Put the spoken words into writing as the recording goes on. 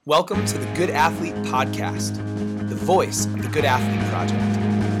Welcome to the Good Athlete Podcast, the voice of the Good Athlete Project.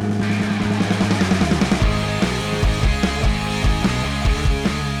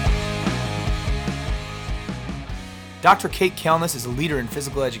 Dr. Kate Kalnes is a leader in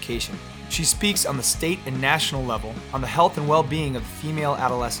physical education. She speaks on the state and national level on the health and well-being of the female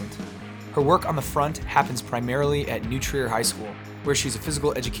adolescent. Her work on the front happens primarily at New Trier High School, where she's a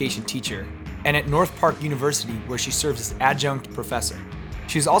physical education teacher, and at North Park University, where she serves as adjunct professor.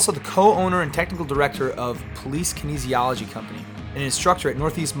 She is also the co-owner and technical director of Police Kinesiology Company, an instructor at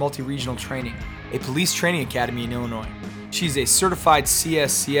Northeast Multi-Regional Training, a police training academy in Illinois. She's a certified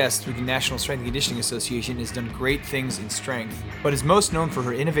CSCS through the National Strength and Conditioning Association and has done great things in strength, but is most known for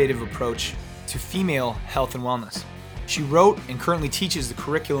her innovative approach to female health and wellness. She wrote and currently teaches the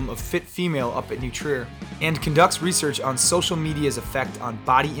curriculum of Fit Female up at New Trier and conducts research on social media's effect on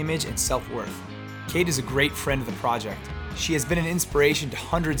body image and self-worth. Kate is a great friend of the project. She has been an inspiration to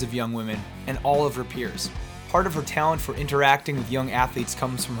hundreds of young women and all of her peers. Part of her talent for interacting with young athletes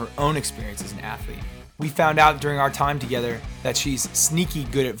comes from her own experience as an athlete. We found out during our time together that she's sneaky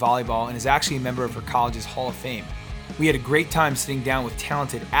good at volleyball and is actually a member of her college's Hall of Fame. We had a great time sitting down with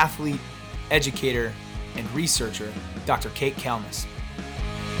talented athlete, educator, and researcher, Dr. Kate Kalnes.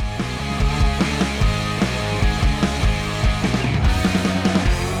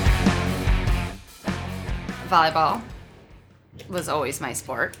 Volleyball was always my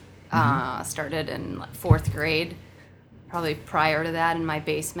sport. Started in fourth grade. Probably prior to that in my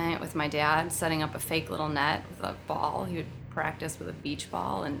basement with my dad, setting up a fake little net with a ball. He would practice with a beach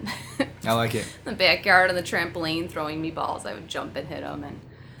ball and I like it. the backyard on the trampoline throwing me balls. I would jump and hit them. And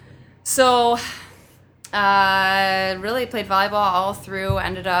so really played volleyball all through.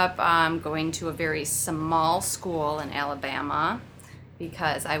 Ended up going to a very small school in Alabama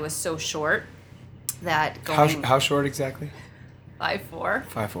because I was so short that going... How short exactly? 5'4".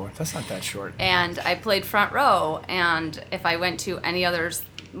 5'4". That's not that short. And I played front row, and if I went to any others,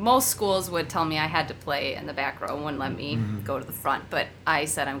 most schools would tell me I had to play in the back row and wouldn't let me go to the front. But I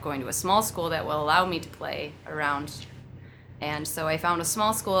said I'm going to a small school that will allow me to play around. And so I found a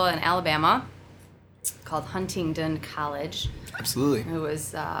small school in Alabama called Huntingdon College. Absolutely. It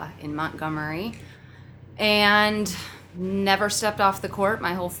was in Montgomery. And never stepped off the court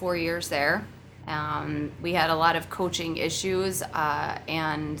my whole 4 years there. We had a lot of coaching issues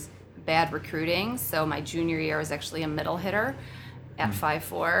and bad recruiting. So my junior year I was actually a middle hitter at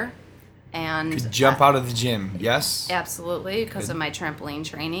 5'4". And could jump out of the gym, yes? Absolutely, because of my trampoline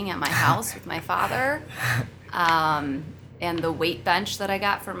training at my house with my father. And the weight bench that I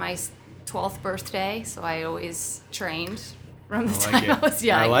got for my 12th birthday. So I always trained from the time I was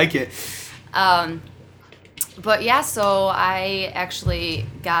young. I like it. But yeah, so I actually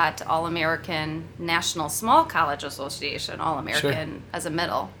got All-American National Small College Association, All-American as a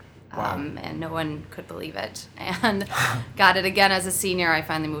middle. Wow. And no one could believe it. And got it again as a senior. I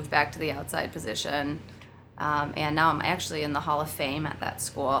finally moved back to the outside position. And now I'm actually in the Hall of Fame at that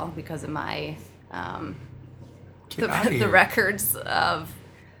school because of my the records of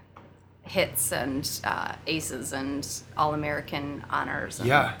hits and aces and All-American honors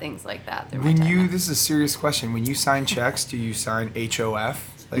and things like that. This is a serious question. When you sign checks, do you sign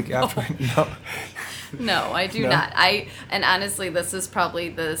HOF? After? No. No, I do not. And honestly, this is probably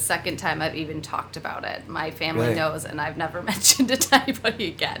the second time I've even talked about it. My family knows, and I've never mentioned it to anybody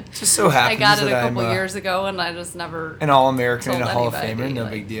again. Just so happens I got it a couple years ago, and I just never an All-American and a Hall anybody. of Famer, no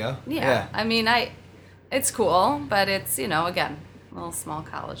big deal. Yeah. I mean, it's cool, but it's, again, a little small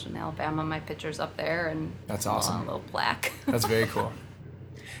college in Alabama. My picture's up there, and that's awesome. A little plaque. That's very cool.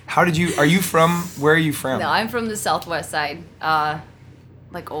 Where are you from? No, I'm from the southwest side,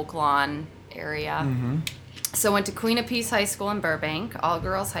 like Oak Lawn area. Mm-hmm. So went to Queen of Peace High School in Burbank,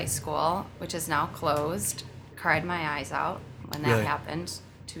 all-girls high school, which is now closed. Cried my eyes out when that happened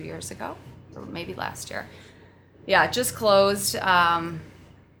 2 years ago, or maybe last year. Yeah, it just closed.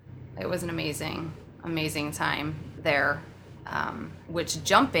 It was an amazing time there. Which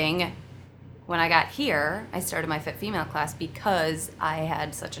jumping, when I got here, I started my Fit Female class because I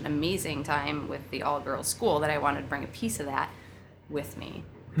had such an amazing time with the all-girls school that I wanted to bring a piece of that with me.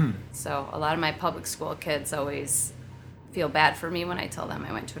 So a lot of my public school kids always feel bad for me when I tell them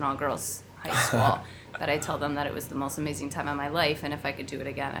I went to an all-girls high school, but I tell them that it was the most amazing time of my life, and if I could do it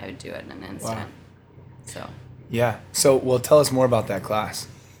again, I would do it in an instant. Wow. So. Yeah. So, tell us more about that class.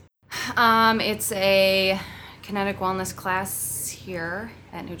 It's a kinetic wellness class here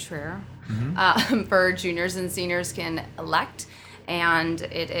at New Trier for juniors and seniors can elect, and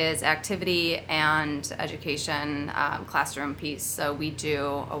it is activity and education classroom piece. So we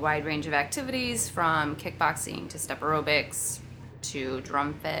do a wide range of activities from kickboxing to step aerobics, to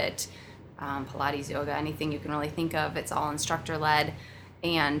drum fit, Pilates, yoga, anything you can really think of. It's all instructor led.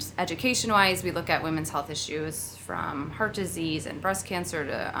 And education-wise, we look at women's health issues from heart disease and breast cancer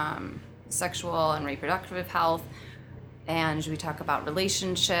to sexual and reproductive health. And we talk about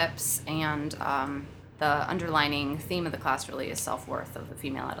relationships, and the underlining theme of the class really is self-worth of the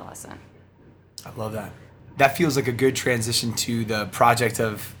female adolescent. I love that. That feels like a good transition to the project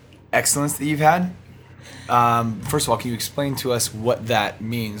of excellence that you've had. First of all, can you explain to us what that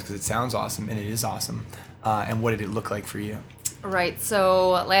means? Because it sounds awesome, and it is awesome. And what did it look like for you? Right.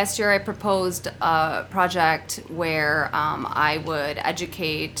 So last year I proposed a project where I would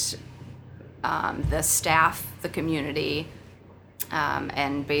educate the staff, the community,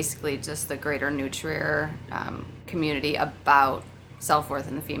 and basically just the greater New Trier community about self-worth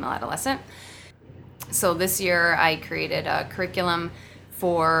in the female adolescent. So this year I created a curriculum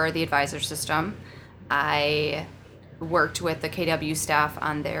for the advisor system. I worked with the KW staff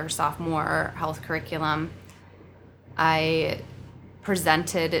on their sophomore health curriculum. I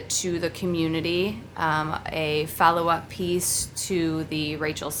presented to the community a follow-up piece to the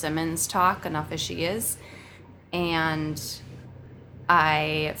Rachel Simmons talk, Enough As She Is, and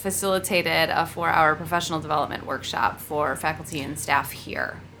I facilitated a 4-hour professional development workshop for faculty and staff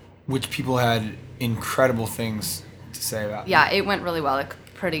here. Which people had incredible things to say about. Yeah, it went really well. It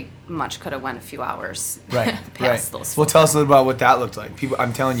pretty much could have went a few hours right, past right. those. Well, tell us a little about what that looked like. People,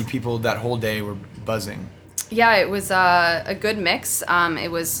 I'm telling you, people that whole day were buzzing. Yeah, it was a good mix.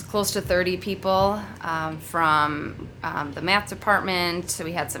 It was close to 30 people from the math department. So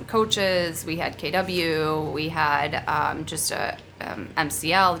we had some coaches, we had KW, we had just a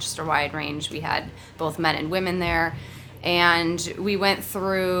MCL, just a wide range. We had both men and women there. And we went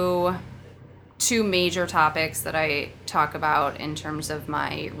through 2 major topics that I talk about in terms of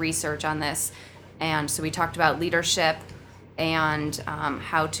my research on this. And so we talked about leadership and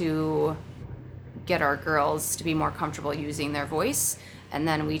how to get our girls to be more comfortable using their voice. And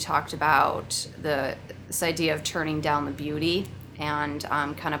then we talked about this idea of turning down the beauty and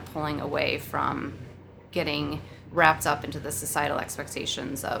kind of pulling away from getting wrapped up into the societal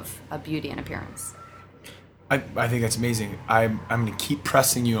expectations of beauty and appearance. I think that's amazing. I'm going to keep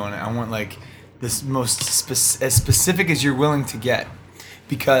pressing you on it. I want like this as specific as you're willing to get,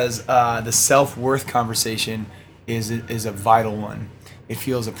 because the self-worth conversation is a vital one. It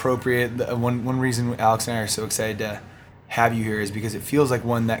feels appropriate. One reason Alex and I are so excited to have you here is because it feels like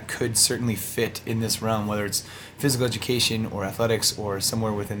one that could certainly fit in this realm, whether it's physical education or athletics or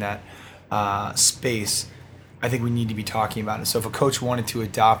somewhere within that space. I think we need to be talking about it. So if a coach wanted to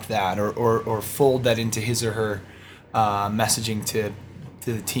adopt that or fold that into his or her messaging to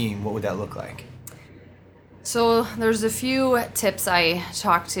the team, what would that look like? So there's a few tips I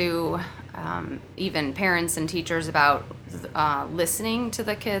talk to even parents and teachers about listening to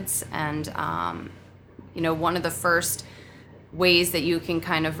the kids. And, one of the first ways that you can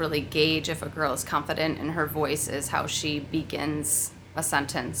kind of really gauge if a girl is confident in her voice is how she begins a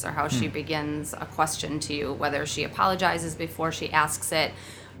sentence or how she begins a question to you, whether she apologizes before she asks it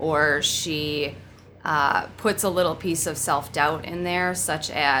or she puts a little piece of self-doubt in there, such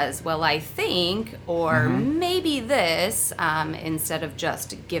as, well, I think, or maybe this, instead of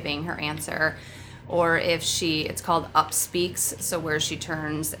just giving her answer. Or if it's called upspeaks, so where she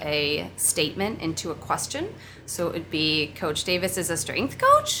turns a statement into a question. So it would be, Coach Davis is a strength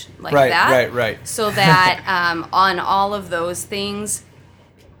coach, like that. Right. So that on all of those things,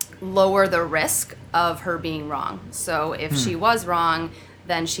 lower the risk of her being wrong. So if she was wrong,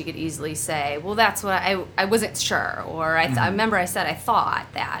 then she could easily say, well, that's what I wasn't sure, or I remember I said I thought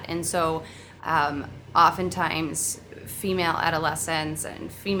that. And so oftentimes female adolescents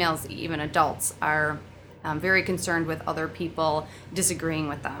and females, even adults, are very concerned with other people disagreeing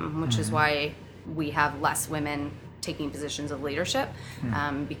with them, which is why we have less women taking positions of leadership,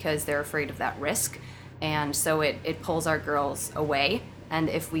 because they're afraid of that risk. And so it pulls our girls away. And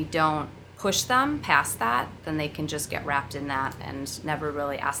if we don't push them past that, then they can just get wrapped in that and never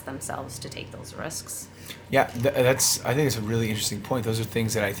really ask themselves to take those risks. Yeah, I think it's a really interesting point. Those are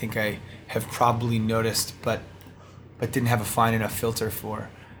things that I think I have probably noticed, but didn't have a fine enough filter for.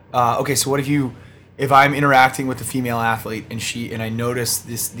 Okay, so what if I'm interacting with a female athlete and I notice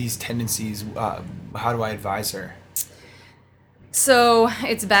these tendencies, how do I advise her? So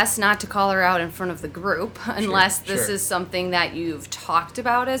it's best not to call her out in front of the group unless this Sure. is something that you've talked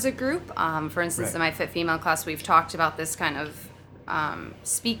about as a group. For instance, in my Fit Female class, we've talked about this kind of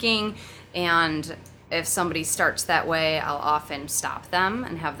speaking, and if somebody starts that way, I'll often stop them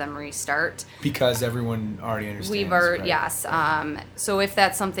and have them restart. Because everyone already understands. Right? Yes. So if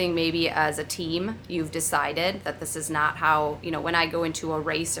that's something maybe as a team you've decided that this is not how, when I go into a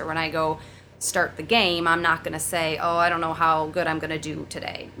race or when I go start the game, I'm not going to say, oh, I don't know how good I'm going to do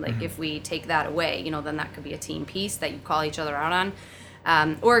today. Like if we take that away, then that could be a team piece that you call each other out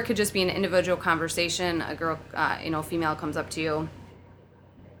on. Or it could just be an individual conversation. A girl, female comes up to you,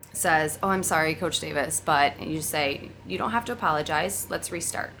 says, oh, I'm sorry, Coach Davis, but you just say, you don't have to apologize. Let's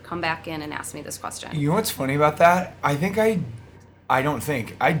restart. Come back in and ask me this question. You know what's funny about that? I do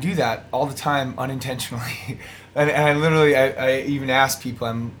that all the time unintentionally. and I literally, I even ask people,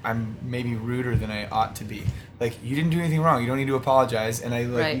 I'm maybe ruder than I ought to be. Like, you didn't do anything wrong. You don't need to apologize. And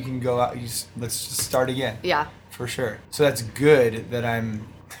Right. you can go out, let's just start again. Yeah. For sure. So that's good that I'm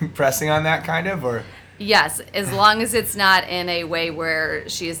pressing on that kind of, or... Yes, as long as it's not in a way where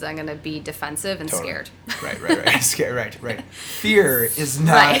she is then going to be defensive and scared. Right. Scared, right. Fear is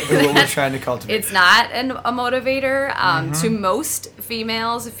not Right. what we're trying to cultivate. It's not a motivator. To most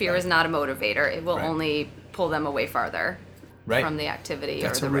females, fear is not a motivator. It will only pull them away farther from the activity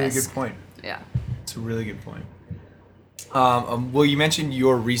That's or the a really risk. good point. Yeah. It's a really good point. Well, you mentioned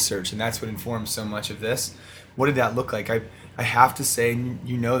your research, and that's what informs so much of this. What did that look like? I have to say,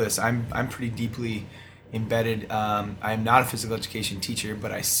 you know this, I'm pretty deeply embedded. I'm not a physical education teacher,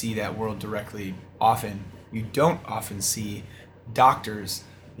 but I see that world directly often. You don't often see doctors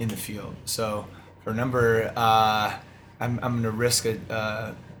in the field. So for a number, I'm going to risk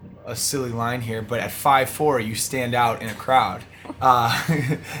a silly line here, but at 5'4", you stand out in a crowd.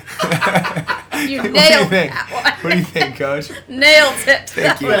 You nailed that one. What do you think, Coach? Nailed it.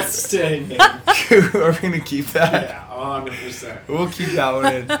 Thank you. That's staying in. Are we going to keep that? Yeah, 100%. We'll keep that one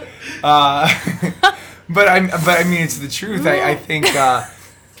in. But I mean, it's the truth. I think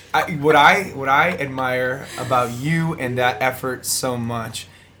what I admire about you and that effort so much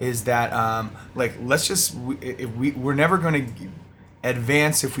is that we're never going to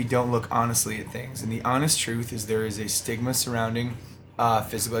advance if we don't look honestly at things. And the honest truth is there is a stigma surrounding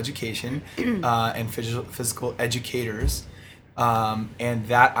physical education and physical educators, and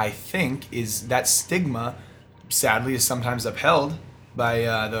that I think is that stigma sadly is sometimes upheld by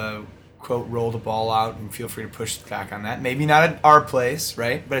the quote, roll the ball out, and feel free to push back on that. Maybe not at our place,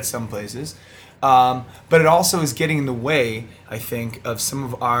 right? But at some places. But it also is getting in the way, I think, of some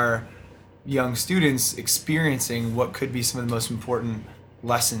of our young students experiencing what could be some of the most important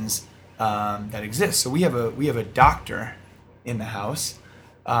lessons that exist. So we have a doctor in the house.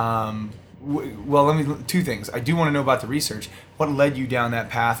 Two things. I do want to know about the research. What led you down that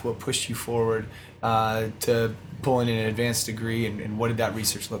path? What pushed you forward to pull in an advanced degree, and what did that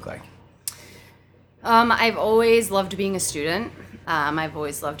research look like? I've always loved being a student. I've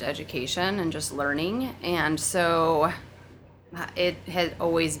always loved education and just learning. And so it had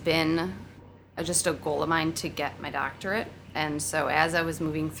always been just a goal of mine to get my doctorate. And so as I was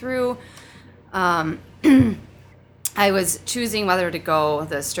moving through, I was choosing whether to go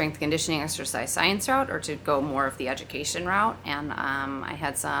the strength conditioning exercise science route or to go more of the education route. And I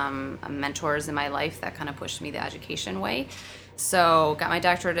had some mentors in my life that kind of pushed me the education way. So got my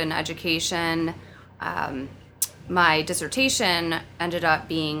doctorate in education. My dissertation ended up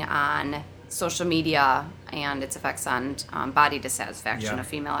being on social media and its effects on body dissatisfaction of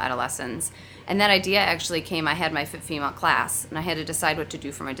female adolescents. And that idea actually came, I had my Fit Female class, and I had to decide what to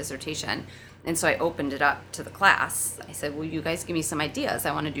do for my dissertation. And so I opened it up to the class. I said, well, you guys give me some ideas.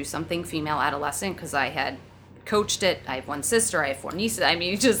 I want to do something female adolescent because I had coached it. I have one sister. I have 4 nieces. I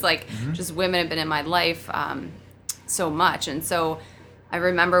mean, just women have been in my life so much. And so I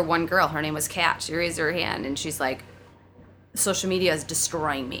remember one girl, her name was Kat. She raised her hand, and she's like, social media is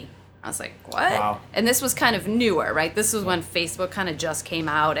destroying me. I was like, what? Wow. And this was kind of newer, right? This was when Facebook kind of just came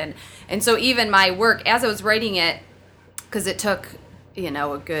out. And so even my work, as I was writing it, because it took,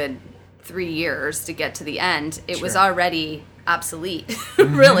 a good 3 years to get to the end, it was already obsolete,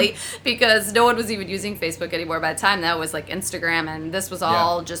 really, because no one was even using Facebook anymore. By the time that was like Instagram, and this was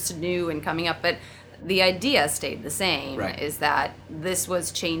all just new and coming up. But the idea stayed the same, is that this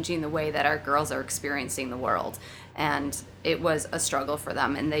was changing the way that our girls are experiencing the world. And it was a struggle for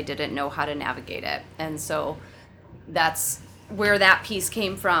them, and they didn't know how to navigate it. And so that's where that piece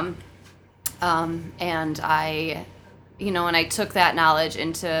came from. And I took that knowledge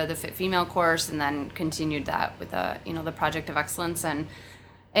into the Fit Female course, and then continued that with the Project of Excellence. And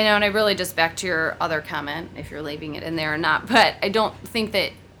I really, just back to your other comment, if you're leaving it in there or not, but I don't think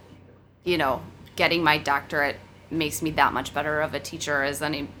that, getting my doctorate makes me that much better of a teacher as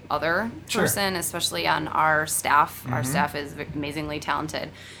any other person, especially on our staff. Our staff is amazingly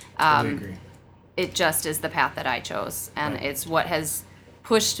talented. Totally agree. it just is the path that I chose, and it's what has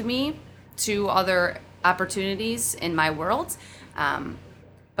pushed me to other opportunities in my world.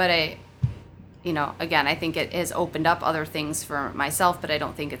 But again, I think it has opened up other things for myself, but I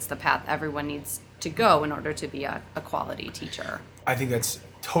don't think it's the path everyone needs to go in order to be a quality teacher. I think that's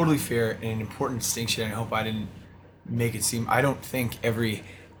totally fair and an important distinction. I hope I didn't make it seem, I don't think every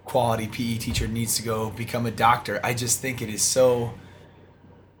quality PE teacher needs to go become a doctor. I just think it is so,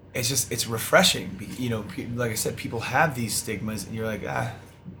 it's refreshing. Like I said, people have these stigmas and you're like,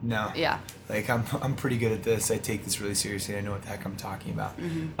 no. Yeah. Like I'm pretty good at this. I take this really seriously. I know what the heck I'm talking about.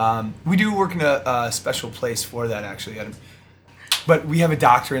 We do work in a special place for that, actually. But we have a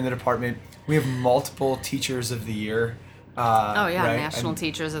doctor in the department. We have multiple teachers of the year. Right? National And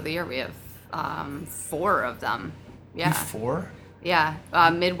Teachers of the Year. We have 4 of them. you Yeah. have 4? Yeah.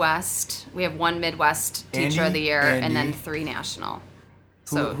 Midwest. We have 1 Midwest Teacher of the Year, and then 3 national.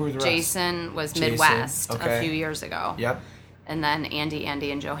 So who are the rest? Jason was Jason, Midwest okay. a few years ago. Yep. And then Andy,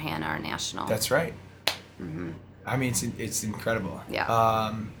 and Johanna are national. That's right. I mean, it's incredible.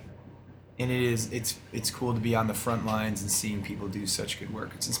 Yeah. And it's cool to be on the front lines and seeing people do such good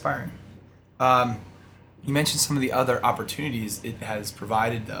work. It's inspiring. You mentioned some of the other opportunities it has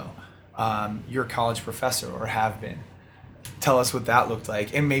provided, though. You're a college professor, or have been. Tell us what that looked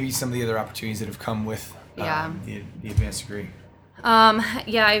like, and maybe some of the other opportunities that have come with the advanced degree.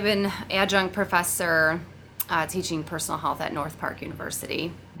 I've been adjunct professor teaching personal health at North Park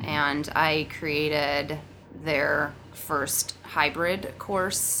University, and I created their first hybrid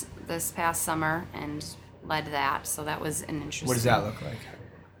course this past summer and led that. So that was an interesting. What does that look like?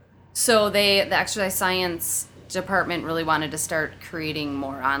 So the exercise science department really wanted to start creating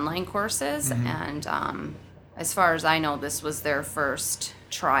more online courses, and as far as I know, this was their first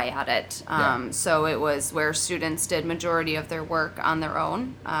try at it. So it was where students did majority of their work on their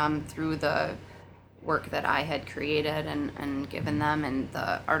own through the work that I had created and given them, and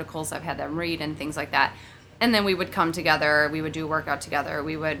the articles I've had them read and things like that. And then we would come together, we would do a workout together,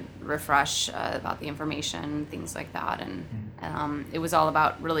 we would refresh about the information, things like that. And it was all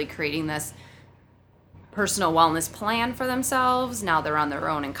about really creating this personal wellness plan for themselves. Now they're on their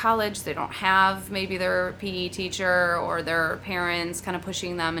own in college. They don't have maybe their PE teacher or their parents kind of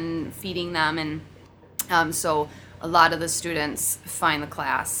pushing them and feeding them. And so a lot of the students find the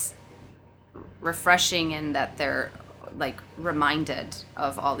class refreshing in that they're like reminded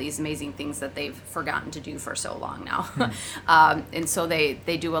of all these amazing things that they've forgotten to do for so long now. And so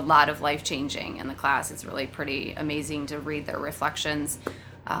they do a lot of life changing in the class. It's really pretty amazing to read their reflections.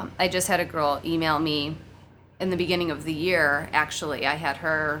 I just had a girl email me in the beginning of the year. Actually, I had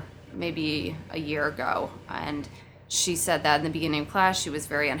her maybe a year ago, and she said that in the beginning of class she was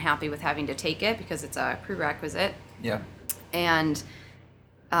very unhappy with having to take it because it's a prerequisite. Yeah. And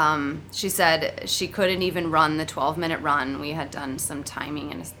she said she couldn't even run the 12-minute run. We had done some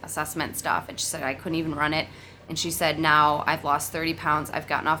timing and assessment stuff, and she said I couldn't even run it. And she said, now I've lost 30 pounds, I've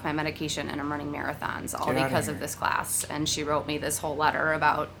gotten off my medication, and I'm running marathons, all because of this class. And she wrote me this whole letter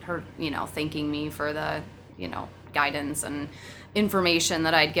about her, thanking me for the, guidance and information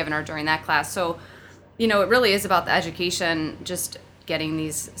that I'd given her during that class. So, it really is about the education, just getting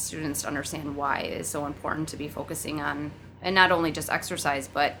these students to understand why it is so important to be focusing on, and not only just exercise,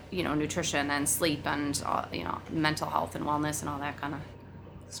 but, nutrition and sleep and, mental health and wellness and all that kind of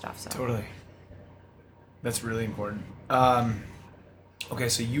stuff. So. Totally. That's really important. Okay,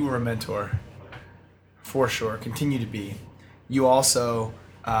 so you were a mentor, for sure, continue to be. You also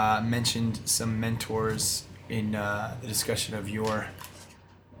mentioned some mentors in the discussion of your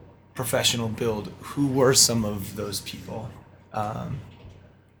professional build. Who were some of those people? And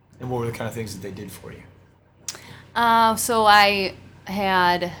what were the kind of things that they did for you? So I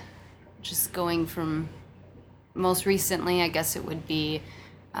had, just going from most recently, I guess it would be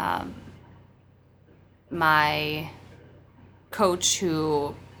my coach,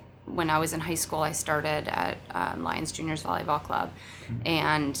 who, when I was in high school, I started at Lions Juniors Volleyball Club,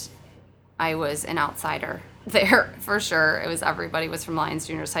 and I was an outsider there for sure. Everybody was from Lions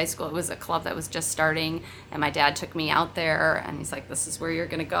Juniors High School. It was a club that was just starting, and my dad took me out there, and he's like, this is where you're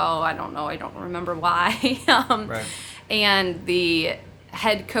gonna go. I don't know, I don't remember why. Right. And the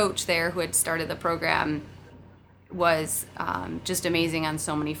head coach there, who had started the program, was just amazing on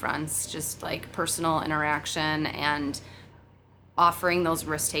so many fronts, just like personal interaction and offering those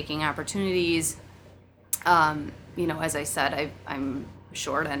risk-taking opportunities. As I said, I'm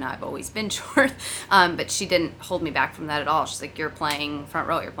short, and I've always been short, but she didn't hold me back from that at all. She's like, you're playing front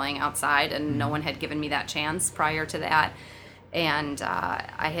row, you're playing outside, and no one had given me that chance prior to that. And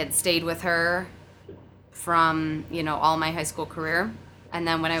I had stayed with her from, all my high school career, And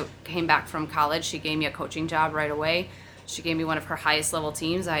then when I came back from college, she gave me a coaching job right away. She gave me one of her highest level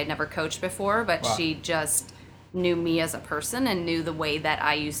teams. I had never coached before, but Wow. she just knew me as a person and knew the way that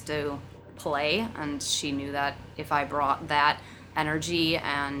I used to play. And she knew that if I brought that energy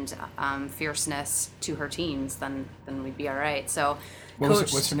and fierceness to her teams, then we'd be all right. So,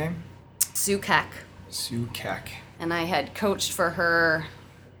 What's her name? Sue Keck. Sue Keck. And I had coached for her,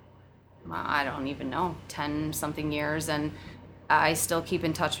 I don't even know, 10 something years. And I still keep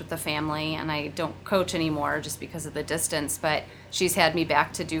in touch with the family, and I don't coach anymore just because of the distance, but she's had me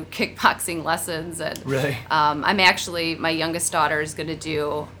back to do kickboxing lessons. And Really? I'm actually, my youngest daughter is going to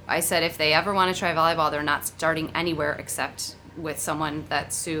do, I said if they ever want to try volleyball, they're not starting anywhere except with someone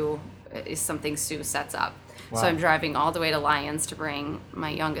that Sue sets up. Wow. So I'm driving all the way to Lyons to bring my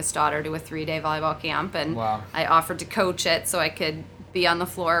youngest daughter to a 3-day volleyball camp, and Wow. I offered to coach it so I could be on the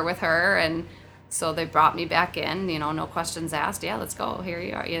floor with her. And so they brought me back in, no questions asked. Yeah, let's go. Here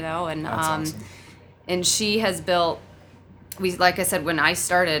you are, and That's awesome. and she has built. Like I said, when I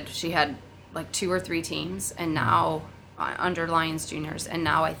started, she had like 2 or 3 teams, and now under Lions Juniors, and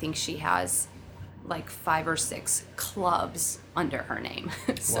now I think she has like 5 or 6 clubs under her name.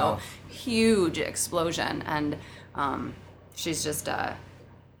 So Wow. huge explosion, and she's just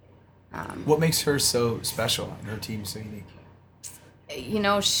What makes her so special and her team so unique?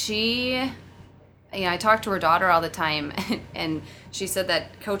 I talk to her daughter all the time, and she said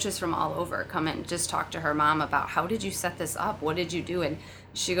that coaches from all over come and just talk to her mom about, how did you set this up? What did you do? And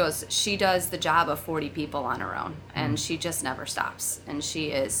she goes, she does the job of 40 people on her own, and she just never stops. And she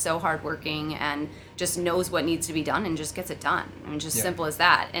is so hardworking and just knows what needs to be done and just gets it done. I mean, just simple as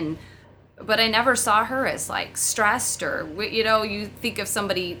that. But I never saw her as like stressed or, you think of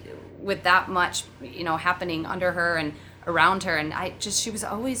somebody with that much, happening under her and around her. And she was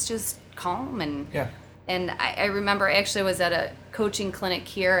always just calm. And I remember actually was at a coaching clinic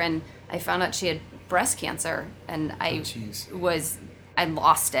here, and I found out she had breast cancer, and I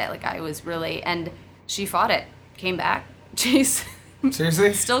lost it. Like, I was really, and she fought it, came back. She's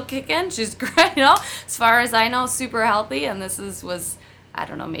Seriously? still kicking. She's great, as far as I know, super healthy. And this was, I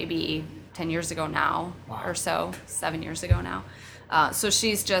don't know, maybe 10 years ago now. Wow. Or so, 7 years ago now. So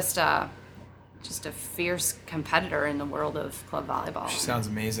she's just a fierce competitor in the world of club volleyball. She sounds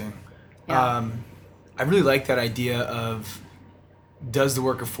amazing. Yeah. I really like that idea of does the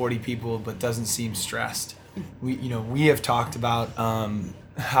work of 40 people but doesn't seem stressed. We have talked about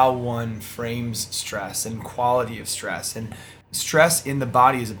how one frames stress and quality of stress, and stress in the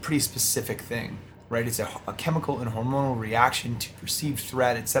body is a pretty specific thing, right? It's a chemical and hormonal reaction to perceived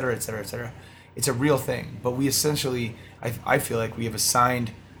threat, et cetera, et cetera, et cetera. It's a real thing, but we essentially, I feel like we have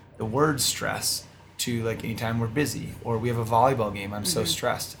assigned the word stress to, like, anytime we're busy or we have a volleyball game, I'm so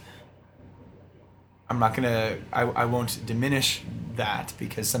stressed. I won't diminish that,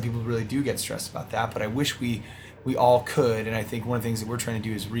 because some people really do get stressed about that, but I wish we all could. And I think one of the things that we're trying to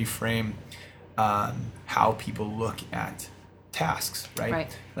do is reframe how people look at tasks, right?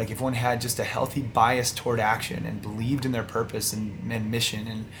 Like, if one had just a healthy bias toward action and believed in their purpose and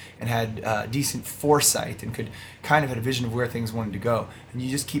mission and had decent foresight and could kind of had a vision of where things wanted to go, and you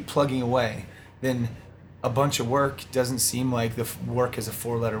just keep plugging away, then a bunch of work doesn't seem like the work is a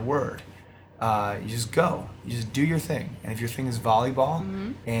 4-letter word. You just go. You just do your thing. And if your thing is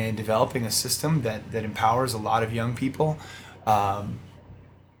volleyball and developing a system that empowers a lot of young people,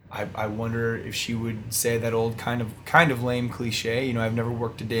 I wonder if she would say that old kind of lame cliche, I've never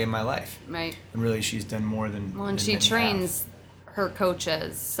worked a day in my life. Right. And really, she's done more than. Well, and than she many trains have. her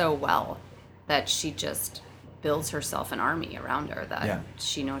coaches so well that she just builds herself an army around her that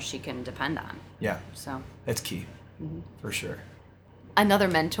she knows she can depend on. Yeah. So that's key, for sure. Another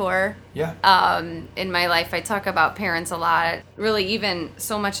mentor. Yeah. In my life, I talk about parents a lot. Really, even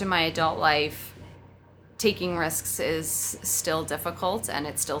so much in my adult life, taking risks is still difficult and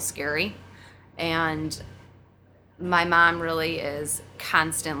it's still scary. And my mom really is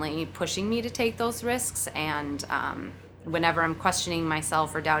constantly pushing me to take those risks. And whenever I'm questioning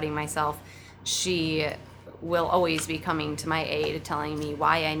myself or doubting myself, she will always be coming to my aid, telling me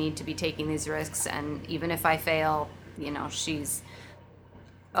why I need to be taking these risks. And even if I fail, she's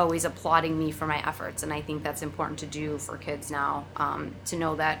always applauding me for my efforts. And I think that's important to do for kids now, to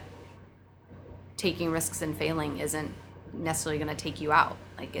know that taking risks and failing isn't necessarily going to take you out.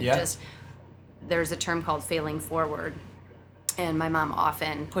 Like, there's a term called failing forward, and my mom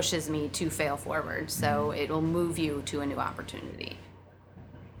often pushes me to fail forward, so it'll move you to a new opportunity.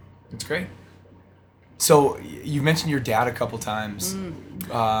 That's great. So you mentioned your dad a couple times.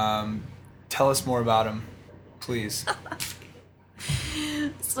 Tell us more about him, please.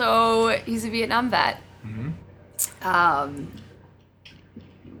 So he's a Vietnam vet.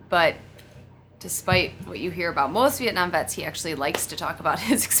 but despite what you hear about most Vietnam vets, he actually likes to talk about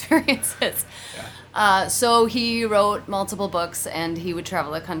his experiences. Yeah. So he wrote multiple books, and he would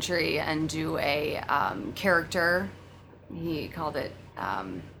travel the country and do a character. He called it,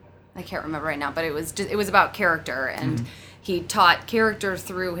 I can't remember right now, but it was about character, and he taught character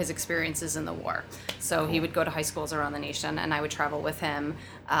through his experiences in the war. So he would go to high schools around the nation, and I would travel with him,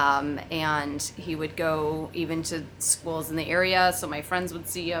 and he would go even to schools in the area, so my friends would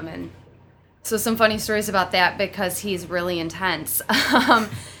see him, and so some funny stories about that because he's really intense,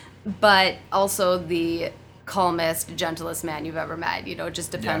 but also the calmest, gentlest man you've ever met. You know, it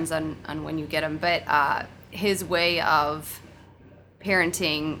just depends on when you get him. But his way of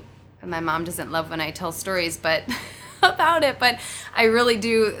parenting, my mom doesn't love when I tell stories, but about it. But I really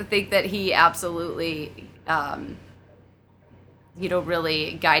do think that he absolutely,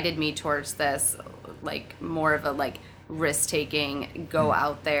 really guided me towards this, like more of a like risk taking, go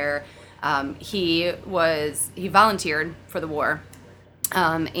out there. He volunteered for the war,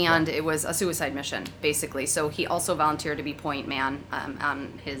 and it was a suicide mission, basically. So he also volunteered to be point man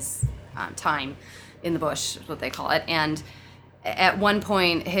on his time in the bush, is what they call it. And at one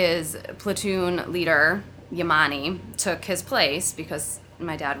point, his platoon leader, Yamani, took his place because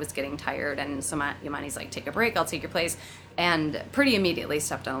my dad was getting tired. And so Yamani's like, take a break, I'll take your place. And pretty immediately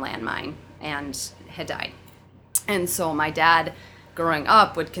stepped on a landmine and had died. And so my dad, growing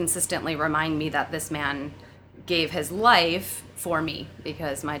up, would consistently remind me that this man gave his life for me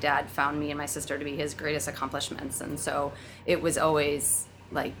because my dad found me and my sister to be his greatest accomplishments. And so it was always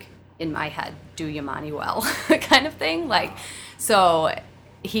like in my head, do Yamani well kind of thing. Like, so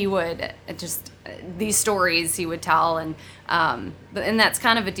he would just, these stories he would tell, and that's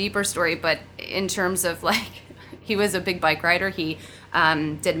kind of a deeper story, but in terms of like, he was a big bike rider. He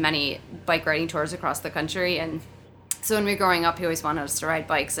did many bike riding tours across the country, and so when we were growing up, he always wanted us to ride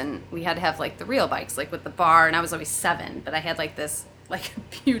bikes, and we had to have like the real bikes, like with the bar, and I was always 7, but I had like this like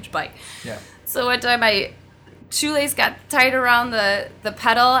huge bike. Yeah. So one time my shoelace got tied around the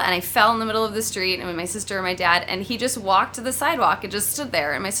pedal, and I fell in the middle of the street, and with my sister and my dad, and he just walked to the sidewalk and just stood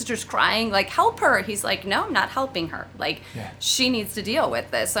there, and my sister's crying like, help her. He's like, no, I'm not helping her. Like, she needs to deal with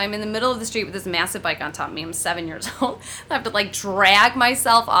this. So I'm in the middle of the street with this massive bike on top of me. I'm 7 years old. I have to like drag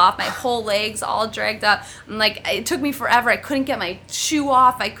myself off, my whole legs all dragged up. I'm like, it took me forever. I couldn't get my shoe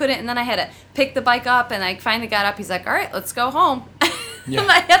off. I couldn't, and then I had to pick the bike up, and I finally got up. He's like, all right, let's go home. Yeah.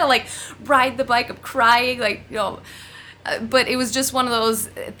 I had to like ride the bike up crying, like, but it was just one of those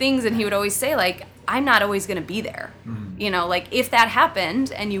things. And he would always say, like, I'm not always going to be there. Mm-hmm. Like if that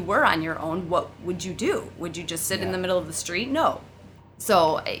happened and you were on your own, what would you do? Would you just sit in the middle of the street? No.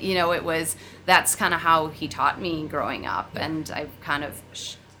 So, that's kind of how he taught me growing up. And I've kind of,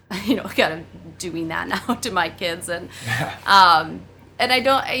 kind of doing that now to my kids. And, and I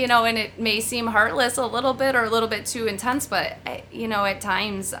don't, and it may seem heartless a little bit or a little bit too intense, but, at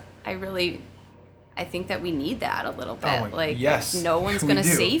times I think that we need that a little bit. Yes, no one's going to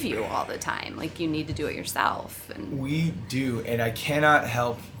save you all the time. Like, you need to do it yourself. And we do, and I cannot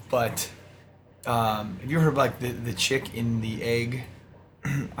help but, have you heard like the chick in the egg?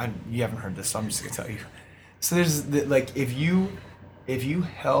 You haven't heard this, so I'm just going to tell you. So there's, if you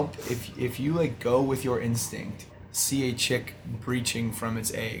like go with your instinct, see a chick breaching from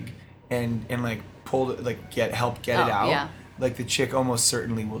its egg and like pull it, like get it out, like the chick almost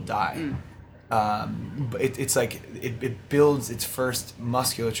certainly will die. But it's like it builds its first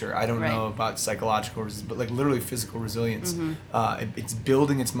musculature. I don't know about psychological but like literally physical resilience. It's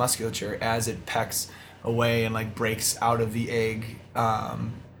building its musculature as it pecks away and like breaks out of the egg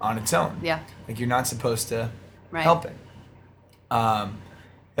on its own. Like you're not supposed to help it.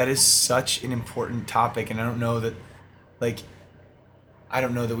 That is such an important topic, and I don't know that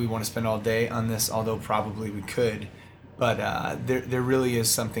we want to spend all day on this, although probably we could. But there really is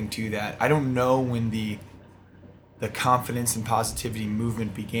something to that. I don't know when the confidence and positivity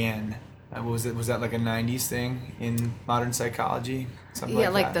movement began. Was that like a 90s thing in modern psychology? Something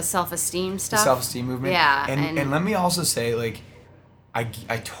like that? The self-esteem stuff. The self-esteem movement. Yeah. And let me also say, like, I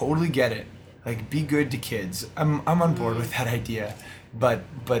totally get it. Like, be good to kids. I'm on board with that idea. But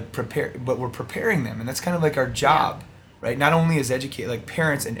we're preparing them, and that's kind of like our job, right? Not only as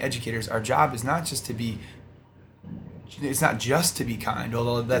parents and educators, our job is not just to be. It's not just to be kind,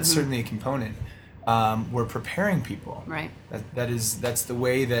 although that's certainly a component. We're preparing people. Right. That's the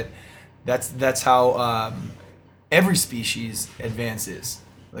way that's how every species advances.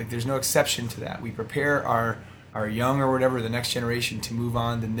 Like there's no exception to that. We prepare our young or whatever, the next generation to move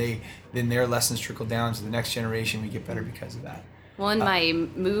on. Then their lessons trickle down to the next generation. We get better because of that. Well, in my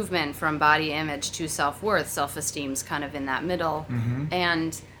movement from body image to self-worth, self-esteem's kind of in that middle.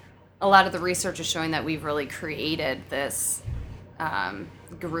 And a lot of the research is showing that we've really created this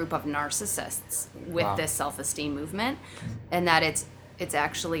group of narcissists with Wow. this self-esteem movement, and that it's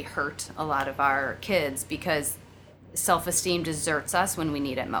actually hurt a lot of our kids because self-esteem deserts us when we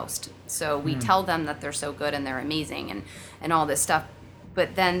need it most. So we tell them that they're so good and they're amazing and all this stuff,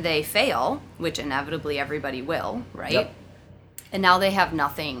 but then they fail, which inevitably everybody will, right? Yep. And now they have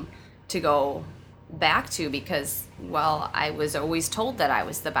nothing to go back to because, well, I was always told that I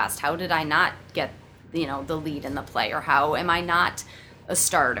was the best. How did I not get, the lead in the play? Or how am I not a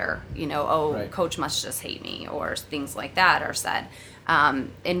starter? Right. Coach must just hate me, or things like that are said.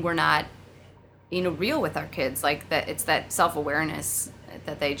 And we're not, real with our kids. Like that, it's that self-awareness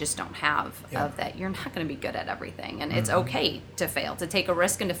that they just don't have of that you're not going to be good at everything. And it's okay to fail. To take a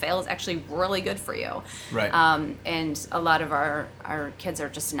risk and to fail is actually really good for you. Right. And a lot of our kids are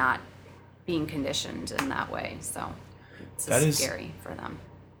just not being conditioned in that way. So it's That is scary for them.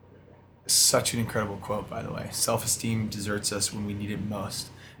 such an incredible quote, by the way. Self-esteem deserts us when we need it most.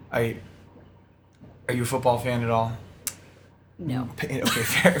 Are you a football fan at all? No. Okay,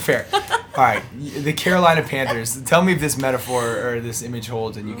 fair. All right, the Carolina Panthers. Tell me if this metaphor or this image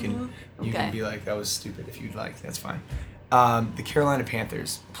holds, and you can Okay. be like, that was stupid if you'd like. That's fine. The Carolina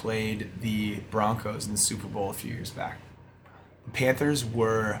Panthers played the Broncos in the Super Bowl a few years back. The Panthers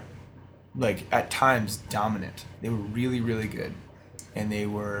were, like, at times dominant. They were really, really good, and they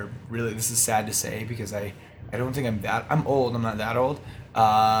were really. This is sad to say because I don't think I'm old. I'm not that old.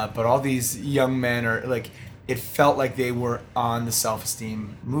 But all these young men are like. It felt like they were on the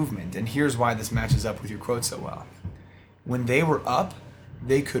self-esteem movement. And here's why this matches up with your quote so well. When they were up,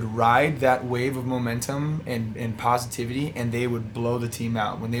 they could ride that wave of momentum and positivity, and they would blow the team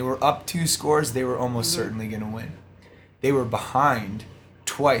out. When they were up 2 scores, they were almost certainly going to win. They were behind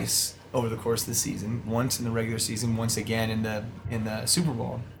twice over the course of the season, once in the regular season, once again in the Super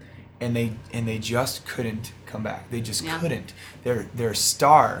Bowl. And they just couldn't come back. They just couldn't. Their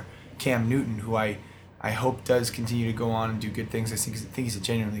star, Cam Newton, who I hope does continue to go on and do good things. I think he's a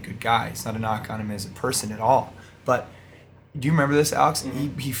genuinely good guy. It's not a knock on him as a person at all. But do you remember this, Alex?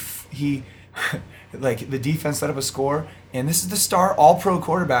 He like the defense set up a score, and this is the star All-Pro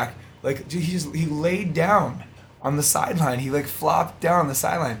quarterback. Like he laid down on the sideline. He like flopped down on the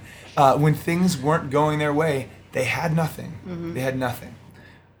sideline. When things weren't going their way, they had nothing. They had nothing.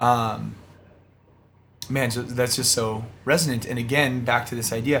 Man, so that's just so resonant. And again, back to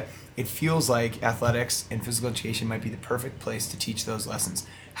this idea. It feels like athletics and physical education might be the perfect place to teach those lessons.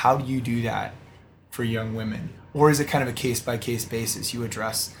 How do you do that for young women? Or is it kind of a case-by-case basis? You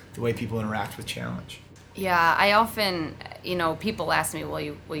address the way people interact with challenge. Yeah, I often, people ask me, will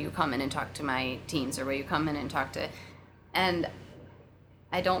you come in and talk to my teens, or will you come in and talk to, and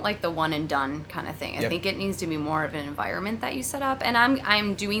I don't like the one and done kind of thing. I think it needs to be more of an environment that you set up, and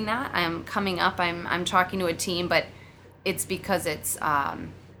I'm doing that. I'm coming up. I'm talking to a team, but it's because it's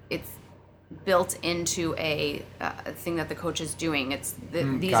built into a thing that the coach is doing.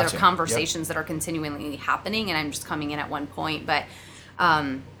 These Gotcha. are conversations that are continually happening, and I'm just coming in at one point. But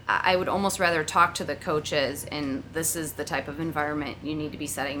I would almost rather talk to the coaches, and this is the type of environment you need to be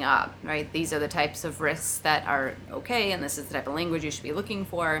setting up, right? These are the types of risks that are okay, and this is the type of language you should be looking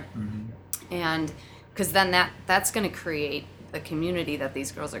for. And because then that's going to create the community that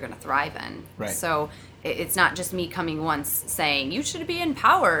these girls are going to thrive in. Right. So it's not just me coming once saying you should be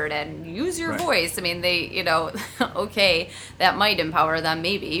empowered and use your voice. I mean, they, okay, that might empower them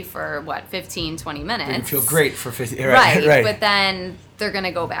maybe for 15, 20 minutes. They feel great for 50. Right. But then they're going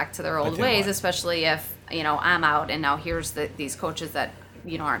to go back to their old ways, what? especially if, I'm out and now here's these coaches that,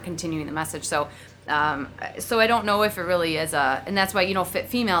 aren't continuing the message. So I don't know if it really is and that's why, Fit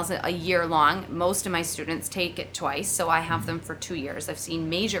Females a year long. Most of my students take it twice, so I have them for 2 years. I've seen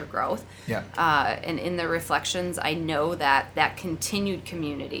major growth. Yeah. And in the reflections, I know that continued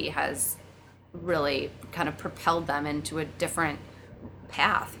community has really kind of propelled them into a different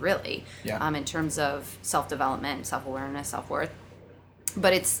path, really, in terms of self-development, self-awareness, self-worth.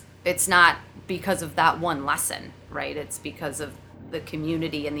 But it's not because of that one lesson, right? It's because of the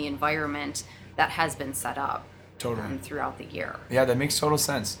community and the environment that has been set up throughout the year. Yeah, that makes total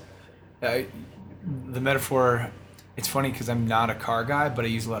sense. The metaphor, it's funny because I'm not a car guy, but I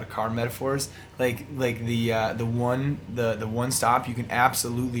use a lot of car metaphors. Like the one stop, you can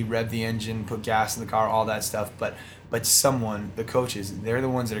absolutely rev the engine, put gas in the car, all that stuff. But the coaches, they're the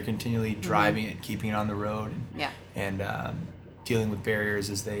ones that are continually driving it, keeping it on the road, and dealing with barriers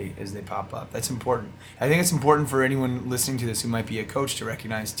as they pop up. That's important. I think it's important for anyone listening to this who might be a coach to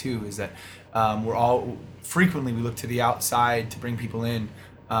recognize too, is that we look to the outside to bring people in.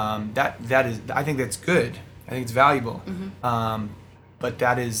 That is, I think that's good. I think it's valuable. but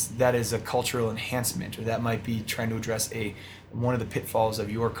that is a cultural enhancement, or that might be trying to address one of the pitfalls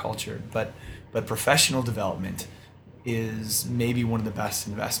of your culture. But professional development is maybe one of the best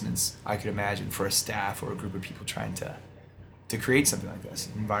investments I could imagine for a staff or a group of people trying to create something like this,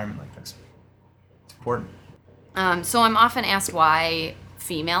 an environment like this. It's important. So I'm often asked why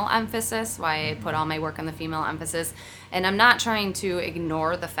female emphasis, why I put all my work on the female emphasis. And I'm not trying to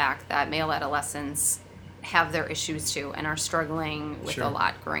ignore the fact that male adolescents have their issues too and are struggling with Sure. a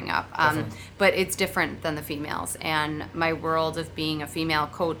lot growing up. Definitely. But it's different than the females. And my world of being a female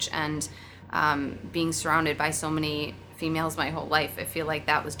coach and being surrounded by so many females my whole life, I feel like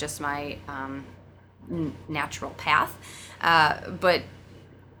that was just my natural path. But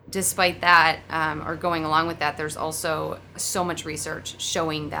despite that, or going along with that, there's also so much research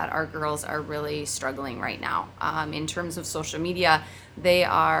showing that our girls are really struggling right now. In terms of social media, they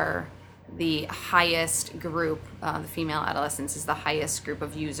are the highest group, the female adolescents is the highest group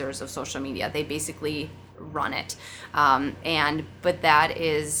of users of social media. They basically run it. But that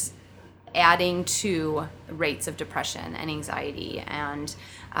is adding to rates of depression and anxiety. And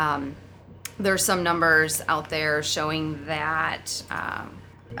there's some numbers out there showing that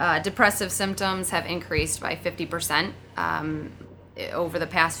depressive symptoms have increased by 50% over the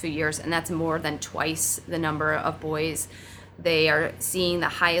past few years, and that's more than twice the number of boys. They are seeing the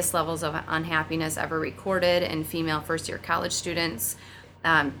highest levels of unhappiness ever recorded in female first-year college students.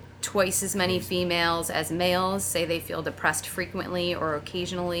 Twice as many females as males say they feel depressed frequently or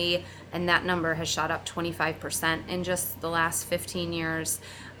occasionally, and that number has shot up 25% in just the last 15 years.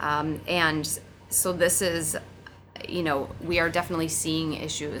 And so this is, we are definitely seeing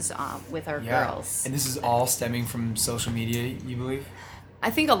issues with our girls. And this is all stemming from social media, you believe? I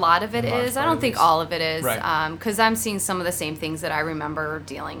think a lot of it is. I don't think all of it is. Right. Because I'm seeing some of the same things that I remember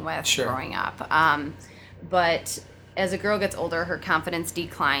dealing with Sure. growing up. But as a girl gets older, her confidence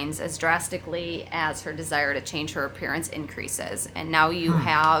declines as drastically as her desire to change her appearance increases. And now you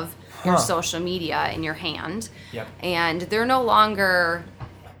have your social media in your hand. Yep. And they're no longer,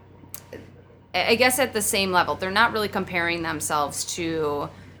 I guess, at the same level. They're not really comparing themselves to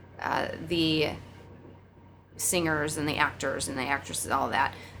the singers and the actors and the actresses, all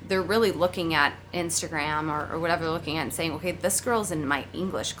that. They're really looking at Instagram or whatever they're looking at and saying, okay, this girl's in my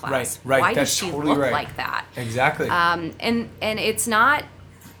English class. Right. Why That's does she totally look right. like that? Exactly. And it's not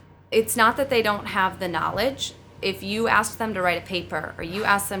that they don't have the knowledge. If you ask them to write a paper, or you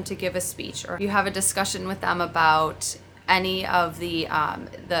ask them to give a speech, or you have a discussion with them about any of the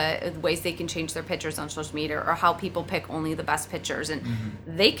ways they can change their pictures on social media, or how people pick only the best pictures, and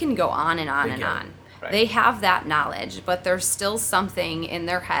they can go on and on and on. Right. They have that knowledge, but there's still something in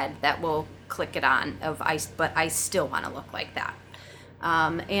their head that will click it on but I still want to look like that.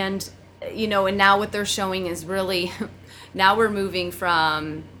 And now what they're showing is really, now we're moving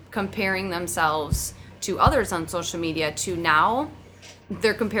from comparing themselves to others on social media to now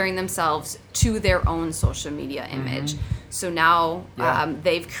they're comparing themselves to their own social media image. So now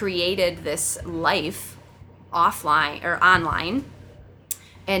they've created this life offline or online,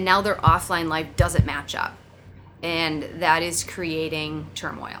 and now their offline life doesn't match up. And that is creating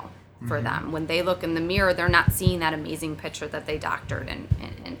turmoil for them. When they look in the mirror, they're not seeing that amazing picture that they doctored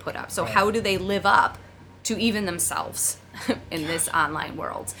and put up. So how do they live up to even themselves in this online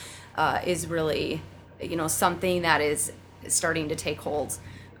world is really, something that is starting to take hold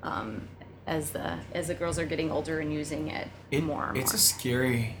as the girls are getting older and using it more and more. It's a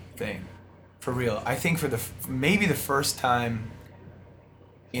scary thing, for real. I think for maybe the first time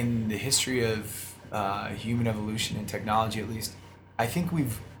in the history of human evolution and technology, at least, I think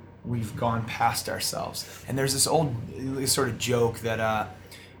we've gone past ourselves. And there's this old sort of joke that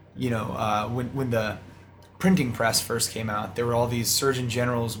when the printing press first came out, there were all these Surgeon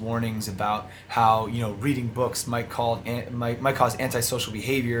General's warnings about how reading books might cause antisocial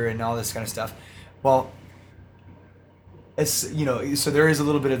behavior and all this kind of stuff. Well, it's so there is a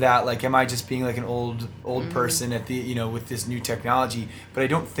little bit of that, like, am I just being like an old person at the with this new technology? But I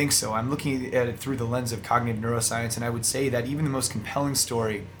don't think so. I'm looking at it through the lens of cognitive neuroscience, and I would say that even the most compelling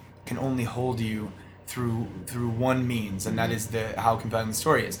story can only hold you through one means, and that is how compelling the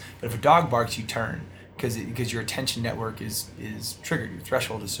story is. But if a dog barks, you turn because your attention network is triggered, your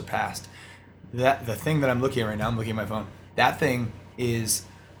threshold is surpassed. The thing that I'm looking at right now, I'm looking at my phone. That thing is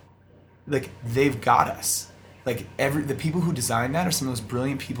like, they've got us. Like, the people who designed that are some of the most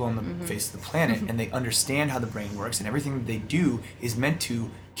brilliant people on the face of the planet, and they understand how the brain works, and everything that they do is meant to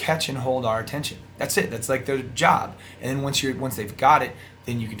catch and hold our attention. That's it. That's like their job. And then once they've got it,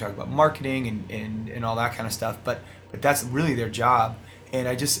 then you can talk about marketing and all that kind of stuff. But that's really their job. And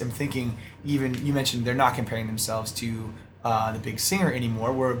I just am thinking, even you mentioned they're not comparing themselves to the big singer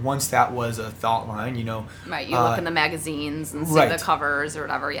anymore, where once that was a thought line, Right, you look in the magazines and see right. the covers or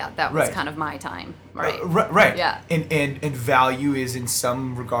whatever. Yeah, that was Right. kind of my time. Right. Right. Yeah. And value is in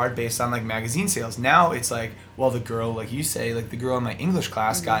some regard based on like magazine sales. Now it's like, well, the girl, like you say, like the girl in my English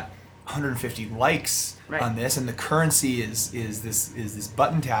class got 150 likes Right. on this, and the currency is this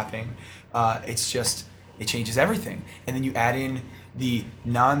button tapping. It's just, it changes everything. And then you add in the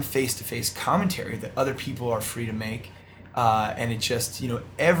non face-to-face commentary that other people are free to make. And it just,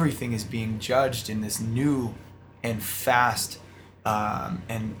 everything is being judged in this new and fast,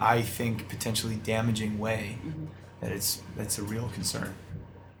 and I think potentially damaging way. That's a real concern.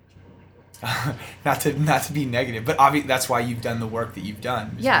 not to be negative, but that's why you've done the work that you've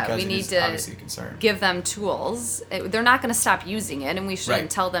done. Yeah, because we it need is to obviously a concern. give them tools. They're not going to stop using it, and we shouldn't Right.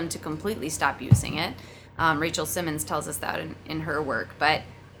 tell them to completely stop using it. Rachel Simmons tells us that in her work, but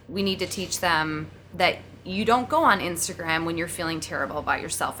we need to teach them that you don't go on Instagram when you're feeling terrible about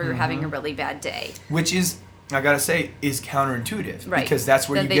yourself or you're having a really bad day. Which is, I gotta say, is counterintuitive. Right. Because that's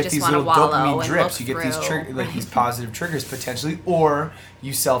where That you they get just these wanna little wallow dopamine and drips. look You get these through. these positive triggers potentially, or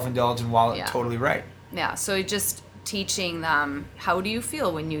you self-indulge and wallow. Yeah. Totally right. Yeah, so just teaching them, how do you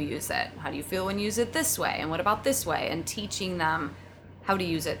feel when you use it? How do you feel when you use it this way? And what about this way? And teaching them how to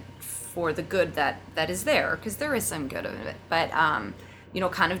use it for the good that is there, because there is some good of it. But,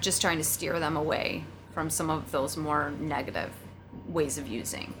 kind of just trying to steer them away from some of those more negative ways of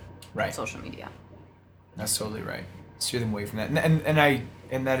using Right. social media. That's totally right. Steer them away from that,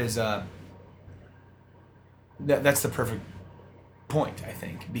 and that is that's the perfect point, I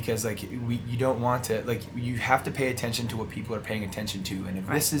think, because like you don't want to, like, you have to pay attention to what people are paying attention to, and if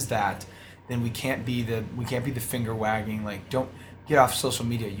this is that, then we can't be the finger wagging, like, don't get off social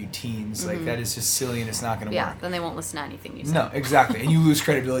media, you teens. Like, that is just silly and it's not going to work. Then they won't listen to anything you say. No, exactly. And you lose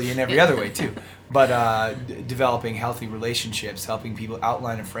credibility in every other way, too. But developing healthy relationships, helping people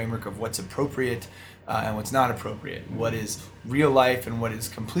outline a framework of what's appropriate and what's not appropriate, what is real life and what is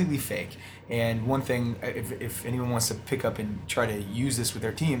completely fake. And one thing, if anyone wants to pick up and try to use this with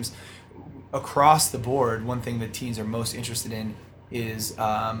their teams, across the board, one thing that teens are most interested in is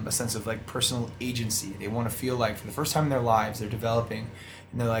a sense of like personal agency. They want to feel like for the first time in their lives they're developing,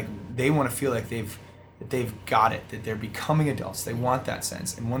 and they want to feel like they've got it, that they're becoming adults. They want that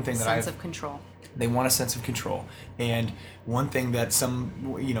sense. And one thing that sense of control. They want a sense of control. And one thing that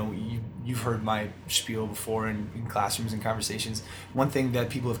you've heard my spiel before in classrooms and conversations, one thing that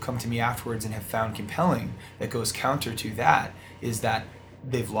people have come to me afterwards and have found compelling that goes counter to that is that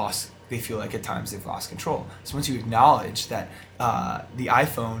they feel like at times they've lost control. So once you acknowledge that the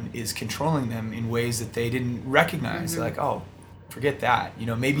iPhone is controlling them in ways that they didn't recognize, they're like, oh, forget that.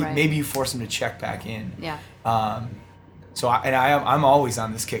 Maybe you force them to check back in. Yeah. I'm always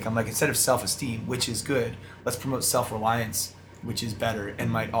on this kick. I'm like, instead of self-esteem, which is good, let's promote self-reliance, which is better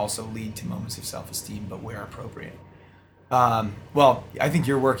and might also lead to moments of self-esteem, but where appropriate. Well, I think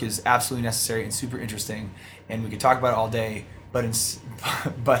your work is absolutely necessary and super interesting, and we could talk about it all day. But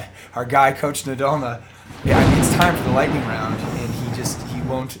our guy, Coach Nadolna, it's time for the lightning round, and he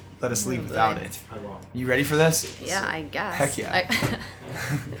won't let us leave without it. I won't. You ready for this? Yeah, I guess. Heck yeah.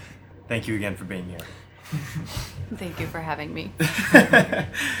 Thank you again for being here. Thank you for having me.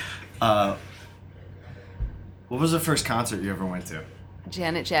 What was the first concert you ever went to?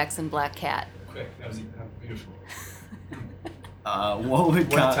 Janet Jackson, Black Cat. Quick, that was beautiful.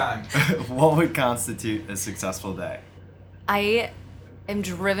 What time? What would constitute a successful day? I am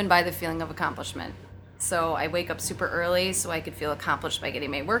driven by the feeling of accomplishment. So I wake up super early so I could feel accomplished by getting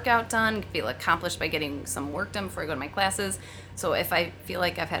my workout done, feel accomplished by getting some work done before I go to my classes. So if I feel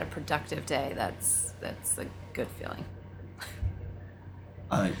like I've had a productive day, that's a good feeling.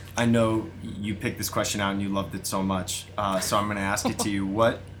 I know you picked this question out and you loved it so much, so I'm going to ask it to you.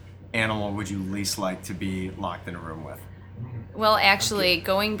 What animal would you least like to be locked in a room with? Well, actually,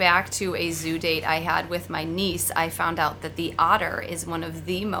 going back to a zoo date I had with my niece, I found out that the otter is one of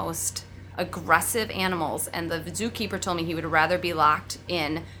the most aggressive animals, and the zookeeper told me he would rather be locked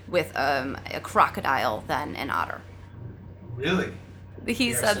in with a crocodile than an otter. Really?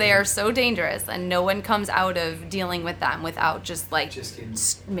 He said they are so dangerous, and no one comes out of dealing with them without just getting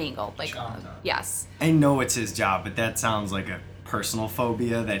mangled. Like, chomped on. yes. I know it's his job, but that sounds like a personal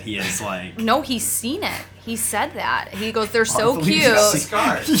phobia that he is like. No, he's seen it. He said that. He goes, they're so Unbelievable. cute.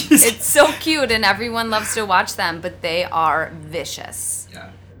 Scars. It's so cute, and everyone loves to watch them, but they are vicious.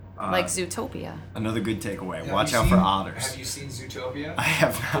 Yeah. Like Zootopia. Another good takeaway. Have Watch you out for seen- otters. Have you seen Zootopia? I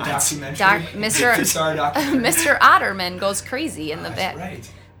have The not. documentary? Pixar documentary. Mr. Otterman goes crazy in the That's back.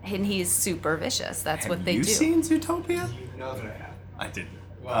 right. And he's super vicious. That's Have what they you do. seen Zootopia? You know that I have. I didn't.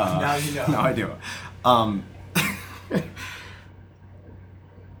 Well, now you know. No, I do.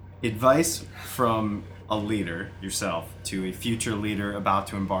 Advice from a leader, yourself, to a future leader about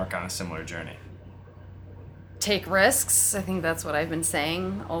to embark on a similar journey. Take risks. I think that's what I've been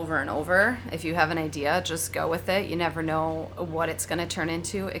saying over and over. If you have an idea, just go with it. You never know what it's going to turn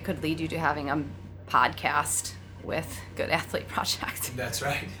into. It could lead you to having a podcast with Good Athlete Project. That's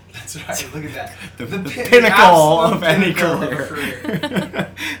right. That's right. Look at that. The pinnacle of any pinnacle of a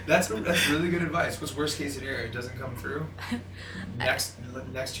career. That's really good advice. What's worst case scenario? It doesn't come through. Next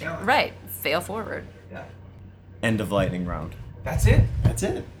challenge. Right. Fail forward. Yeah. End of lightning round. That's it. That's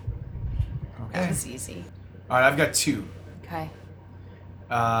it. That Okay. was easy. All right. I've got two. Okay.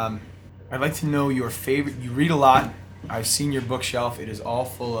 I'd like to know your favorite. You read a lot. I've seen your bookshelf. It is all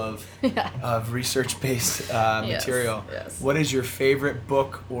full of research-based material. Yes. What is your favorite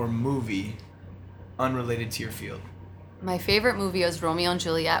book or movie unrelated to your field? My favorite movie is Romeo and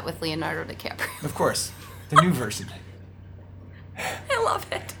Juliet with Leonardo DiCaprio. Of course, the new version. I love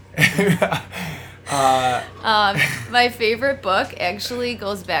it. My favorite book actually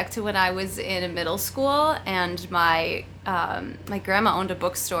goes back to when I was in middle school, and my grandma owned a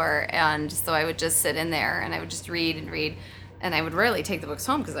bookstore, and so I would just sit in there and I would just read, and I would rarely take the books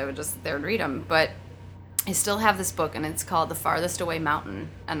home because I would just there and read them. But I still have this book, and it's called The Farthest Away Mountain,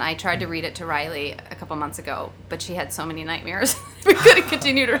 and I tried to read it to Riley a couple months ago, but she had so many nightmares we couldn't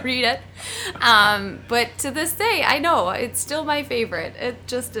continue to read it. But to this day, I know it's still my favorite. It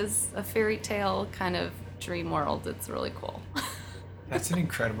just is a fairy tale kind of dream world. It's really cool. That's an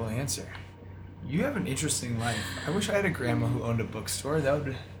incredible answer. You have an interesting life. I wish I had a grandma who owned a bookstore.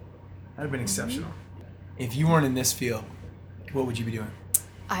 That'd have been exceptional. If you weren't in this field, what would you be doing?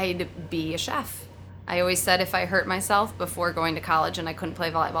 I'd be a chef. I always said if I hurt myself before going to college and I couldn't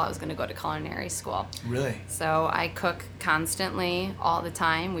play volleyball, I was going to go to culinary school. Really? So I cook constantly, all the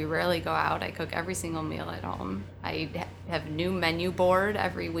time. We rarely go out. I cook every single meal at home. I have new menu board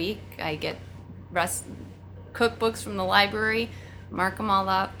every week. I get cookbooks from the library, mark them all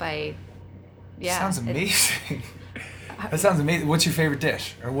up. Sounds amazing. That sounds amazing. What's your favorite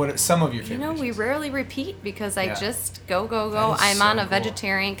dish? Or what are some of your favorite we dishes? rarely repeat because I just go. That is I'm so on a cool.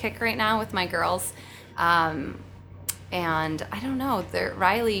 vegetarian kick right now with my girls. And I don't know,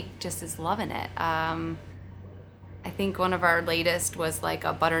 Riley just is loving it. I think one of our latest was like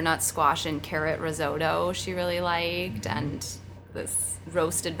a butternut squash and carrot risotto she really liked, and this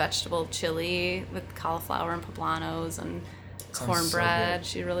roasted vegetable chili with cauliflower and poblanos and Sounds cornbread so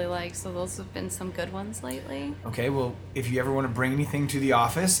she really likes. So those have been some good ones lately. Okay, well, if you ever want to bring anything to the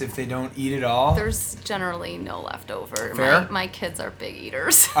office, if they don't eat it all, There's generally no leftover. Fair. My kids are big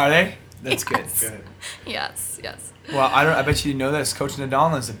eaters. are they? That's Yes. good. Yes. Well, I bet you know this. Coach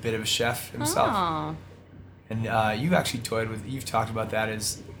Nadal is a bit of a chef himself. Oh. And you've actually you've talked about that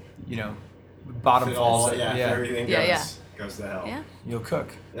as, bottom falls. If everything Yeah, goes to hell. Yeah. You'll cook.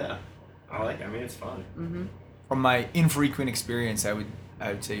 Yeah. I like it. I mean, it's fun. Mm-hmm. From my infrequent experience, I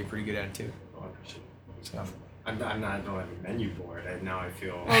would say you're pretty good at it too. Oh, I appreciate it. So I don't have a menu board. Now I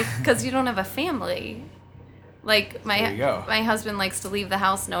feel. Well, because you don't have a family. Like There you go. my husband likes to leave the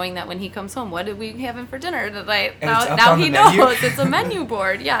house knowing that when he comes home, what did we have him for dinner tonight? And it's up Now on he the menu? knows it's a menu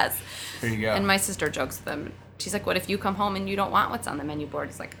board. Yes. there you go. And my sister jokes with him. She's like, "What if you come home and you don't want what's on the menu board?"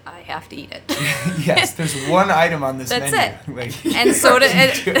 He's like, "I have to eat it." Yes, there's one item on this That's menu. it. And so do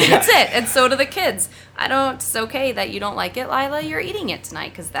That's that's it. And so do the kids. It's okay that you don't like it, Lila. You're eating it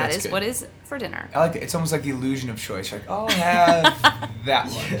tonight because That's is good. what is for dinner. I like it. It's almost like the illusion of choice. Like, I'll have that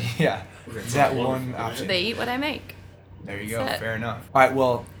one. Yeah, that one option. They eat what I make. There you go. That's it. Fair enough. All right.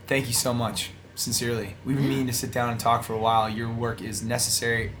 Well, thank you so much. Sincerely, we've been meaning to sit down and talk for a while. Your work is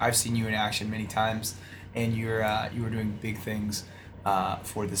necessary. I've seen you in action many times, and you are doing big things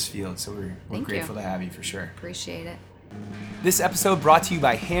for this field. So we're Thank grateful you. to have you for sure. Appreciate it. This episode brought to you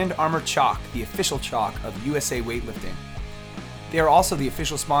by Hand Armor Chalk, the official chalk of USA Weightlifting. They are also the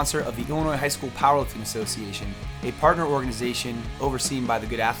official sponsor of the Illinois High School Powerlifting Association, a partner organization overseen by the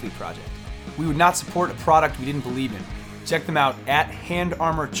Good Athlete Project. We would not support a product we didn't believe in. Check them out at Hand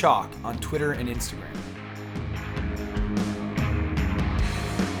Armor Chalk on Twitter and Instagram.